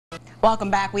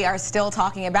Welcome back. We are still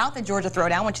talking about the Georgia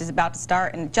Throwdown, which is about to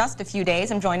start in just a few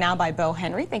days. I'm joined now by Bo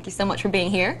Henry. Thank you so much for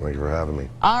being here. Thank you for having me.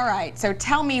 All right, so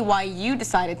tell me why you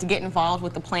decided to get involved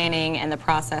with the planning and the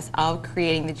process of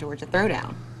creating the Georgia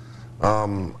Throwdown.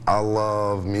 I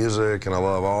love music and I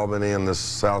love Albany and this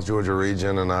South Georgia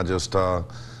region, and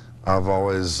I've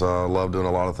always loved doing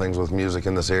a lot of things with music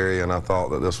in this area, and I thought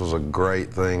that this was a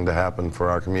great thing to happen for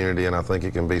our community, and I think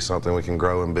it can be something we can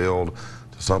grow and build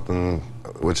to something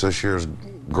which this year is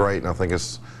great, and I think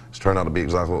it's turned out to be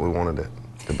exactly what we wanted it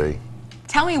to be.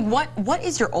 Tell me, what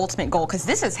is your ultimate goal? Because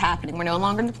this is happening. We're no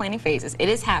longer in the planning phases. It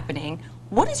is happening.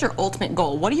 What is your ultimate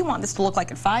goal? What do you want this to look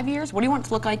like in 5 years? What do you want it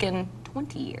to look like in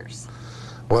 20 years?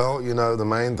 Well, you know, the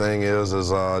main thing is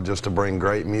just to bring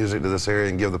great music to this area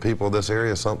and give the people of this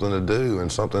area something to do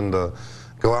and something to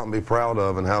go out and be proud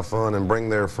of and have fun and bring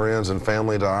their friends and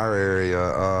family to our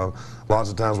area. Lots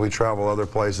of times we travel other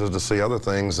places to see other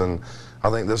things, and I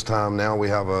think this time now we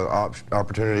have an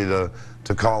opportunity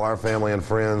to call our family and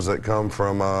friends that come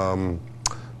from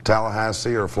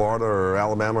Tallahassee or Florida or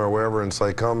Alabama or wherever and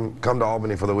say, come to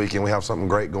Albany for the weekend. We have something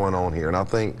great going on here. And I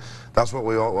think that's what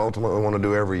we ultimately want to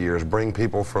do every year, is bring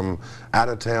people from out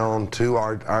of town to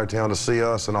our town to see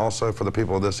us, and also for the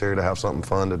people of this area to have something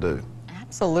fun to do.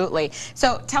 Absolutely.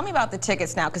 So tell me about the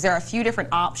tickets now, because there are a few different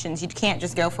options. You can't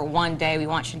just go for one day. We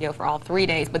want you to go for all 3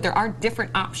 days, but there are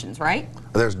different options, right?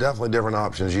 There's definitely different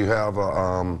options. You have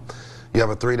a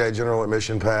 3-day general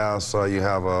admission pass. You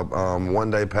have a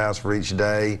 1-day pass for each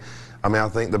day. I mean, I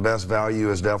think the best value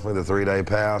is definitely the 3-day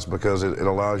pass, because it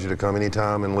allows you to come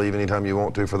anytime and leave anytime you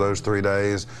want to for those 3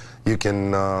 days. You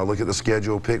can look at the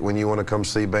schedule, pick when you want to come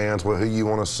see bands, who you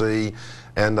want to see,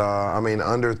 and I mean,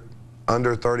 under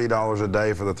 $30 a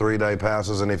day for the 3-day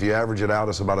passes, and if you average it out,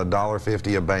 it's about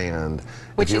 $1.50 a band.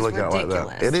 Which if you is look ridiculous. At it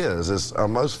like that. It is. It's,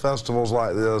 most festivals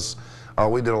like this,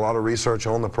 we did a lot of research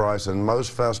on the price, and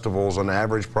most festivals, an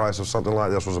average price of something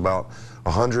like this was about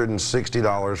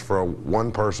 $160 for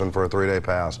one person for a 3-day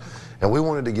pass. And we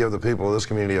wanted to give the people of this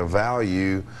community a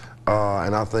value,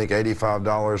 and I think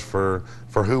 $85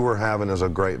 for who we're having is a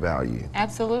great value.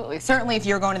 Absolutely. Certainly if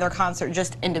you're going to their concert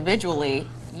just individually,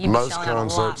 you'd be shelling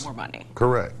out a lot more money.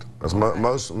 Correct.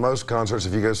 Most concerts,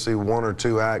 if you go see 1 or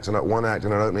 2 acts and one act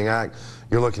and an opening act,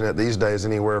 you're looking at these days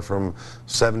anywhere from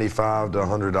 $75 to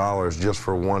 $100 just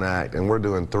for one act, and we're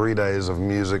doing 3 days of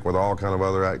music with all kind of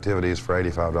other activities for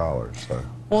 $85. So.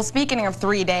 Well, speaking of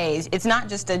 3 days, it's not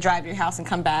just to drive to your house and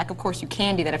come back. Of course, you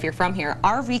can do that if you're from here.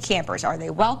 RV campers, are they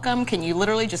welcome? Can you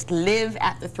literally just live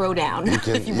at the Throwdown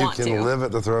if you want to? You can live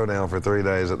at the Throwdown for 3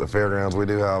 days at the fairgrounds. We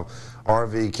do have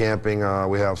RV camping.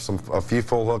 We have a few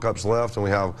full hookups left, and we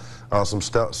have some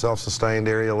self-sustained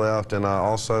area left. And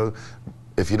also,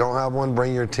 if you don't have one,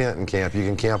 bring your tent and camp. You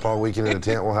can camp all weekend in a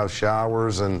tent. We'll have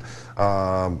showers and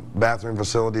bathroom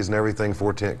facilities and everything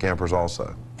for tent campers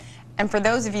also. And for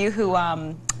those of you who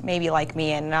maybe like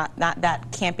me and not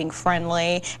that camping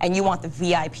friendly, and you want the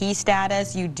VIP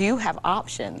status, you do have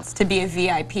options to be a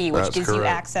VIP, which gives you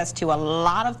access to a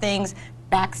lot of things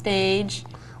backstage.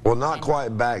 Well, not quite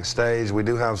backstage. We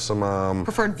do have some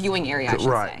preferred viewing area, I should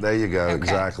say. There you go. Okay.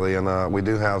 Exactly. And we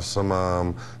do have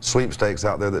some sweepstakes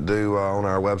out there that do on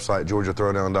our website,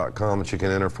 GeorgiaThrowdown.com, that you can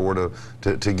enter for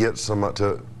to get some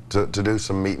to do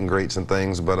some meet and greets and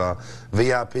things. But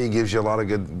VIP gives you a lot of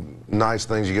good, nice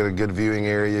things. You get a good viewing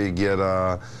area. You get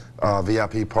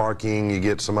VIP parking. You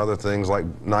get some other things like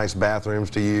nice bathrooms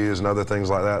to use and other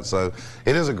things like that. So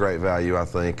it is a great value, I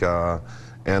think.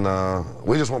 And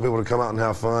we just want people to come out and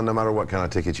have fun no matter what kind of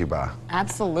ticket you buy.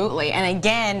 Absolutely. And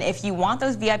again, if you want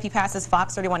those VIP passes,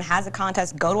 Fox 31 has a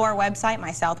contest. Go to our website,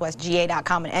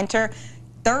 mysouthwestga.com, and enter.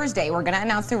 Thursday, we're going to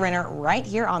announce the winner right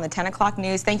here on the 10 o'clock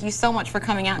news. Thank you so much for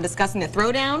coming out and discussing the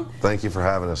Throwdown. Thank you for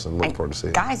having us, and look forward to seeing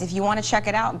you. Guys, if you want to check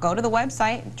it out, go to the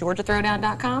website,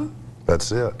 GeorgiaThrowdown.com.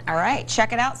 That's it. All right,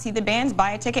 check it out, see the bands,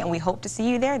 buy a ticket, and we hope to see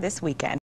you there this weekend.